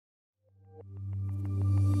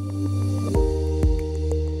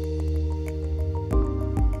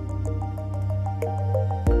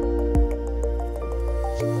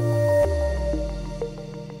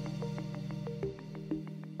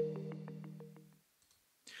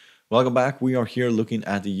Welcome back. We are here looking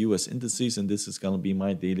at the US indices, and this is going to be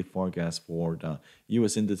my daily forecast for the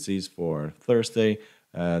US indices for Thursday,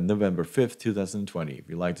 November 5th, 2020. If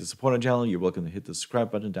you'd like to support our channel, you're welcome to hit the subscribe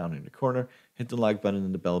button down in the corner, hit the like button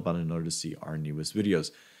and the bell button in order to see our newest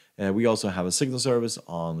videos. We also have a signal service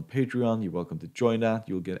on Patreon. You're welcome to join that.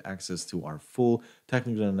 You'll get access to our full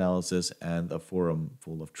technical analysis and a forum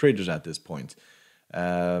full of traders at this point.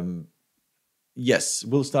 Yes,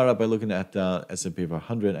 we'll start out by looking at the S&P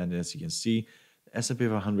 500, and as you can see, the S&P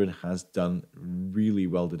 500 has done really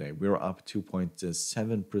well today. We're up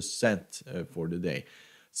 2.7% for the day.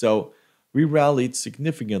 So we rallied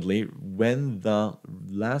significantly when the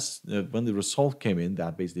result came in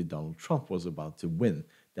that basically Donald Trump was about to win.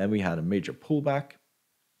 Then we had a major pullback,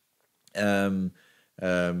 and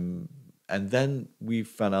then we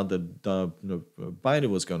found out that Biden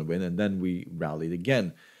was going to win, and then we rallied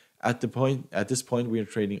again. At this point, we are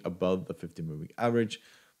trading above the 50-moving average.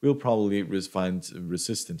 We'll probably find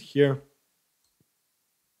resistance here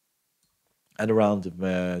at around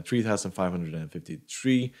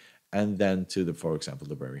 3,553, and then to for example,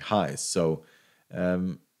 the very highs. So,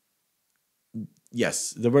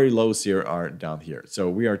 yes, the very lows here are down here.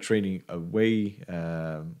 So we are trading way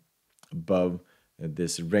above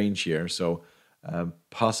this range here. So,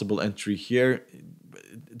 possible entry here.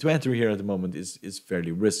 To enter here at the moment is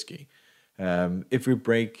fairly risky. If we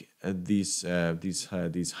break these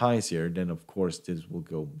highs here, then of course this will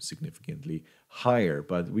go significantly higher.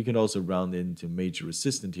 But we can also round into major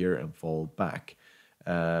resistance here and fall back.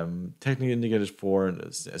 Technical indicators for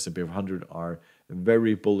S&P 500 are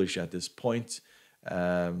very bullish at this point,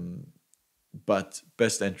 but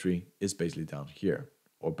best entry is basically down here,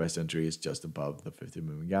 or best entry is just above the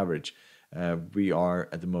 50-moving average. We are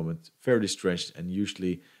at the moment fairly stretched, and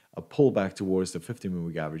usually a pullback towards the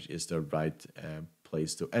 50-moving average is the right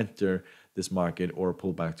place to enter this market, or a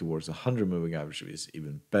pullback towards the 100-moving average is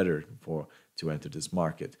even better to enter this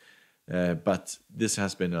market. But this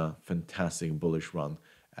has been a fantastic bullish run,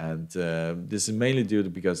 and this is mainly due to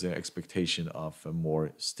because the expectation of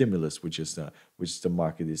more stimulus, which the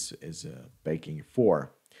market is baking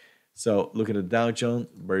for. So look at the Dow Jones,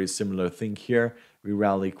 very similar thing here. We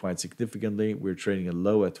rally quite significantly. We're trading a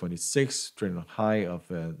low at 26, trading a high of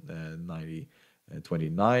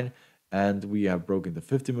 29, and we have broken the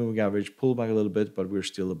 50-moving average, pulled back a little bit, but we're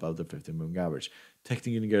still above the 50-moving average.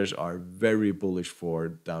 Technical indicators are very bullish for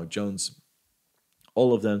Dow Jones.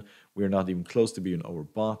 All of them, we're not even close to being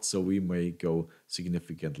overbought, so we may go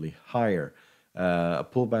significantly higher. A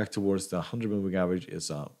pullback towards the 100-moving average is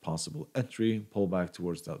a possible entry. Pullback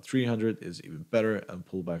towards the 300 is even better, and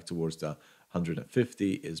pullback towards the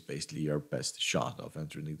 150 is basically your best shot of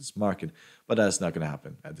entering this market. But that's not going to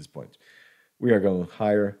happen at this point. We are going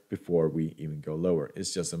higher before we even go lower.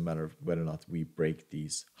 It's just a matter of whether or not we break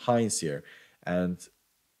these highs here. And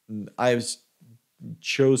I've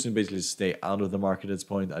chosen basically to stay out of the market at this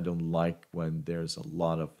point. I don't like when there's a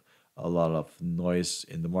lot of noise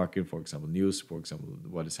in the market, for example, news, for example,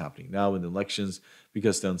 what is happening now in the elections,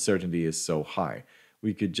 because the uncertainty is so high.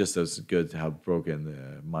 We could just as good have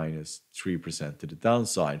broken minus 3% to the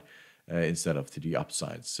downside instead of to the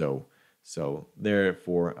upside. So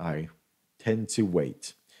therefore, I tend to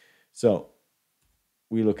wait. So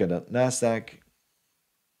we look at the Nasdaq.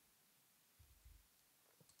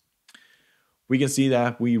 We can see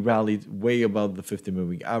that we rallied way above the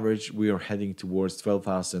 50-moving average. We are heading towards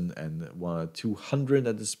 12,200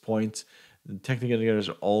 at this point. The technical indicators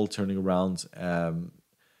are all turning around.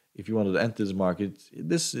 If you wanted to enter this market,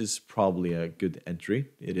 this is probably a good entry.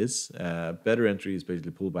 It is. Better entry is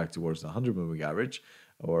basically pull back towards the 100-moving average,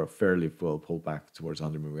 or a fairly full pullback towards the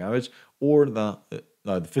 100-moving average, or the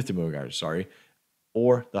 50-moving average, sorry,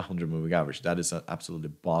 or the 100-moving average. That is absolutely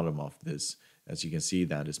the bottom of this. As you can see,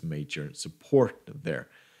 that is major support there.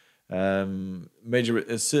 Major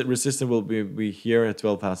resistance will be here at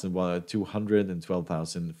 12,200 and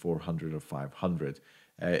 12,400 or 500.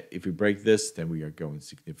 If we break this, then we are going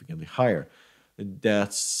significantly higher.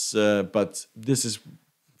 But this is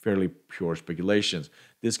fairly pure speculations.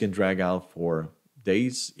 This can drag out for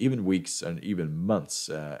days, even weeks, and even months,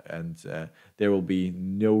 and there will be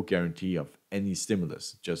no guarantee of any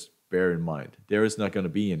stimulus. Just bear in mind, there is not going to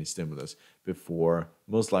be any stimulus before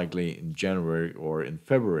most likely in January or in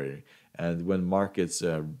February. And when markets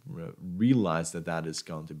realize that is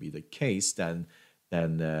going to be the case, then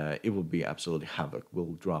it will be absolutely havoc.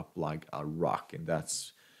 Will drop like a rock, and that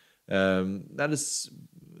is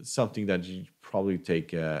something that you probably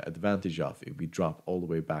take advantage of if we drop all the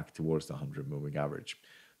way back towards the 100-moving average.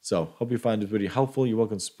 So, hope you find this video helpful. You're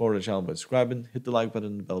welcome to support the channel by subscribing, hit the like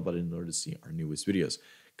button and bell button in order to see our newest videos.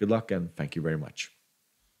 Good luck and thank you very much.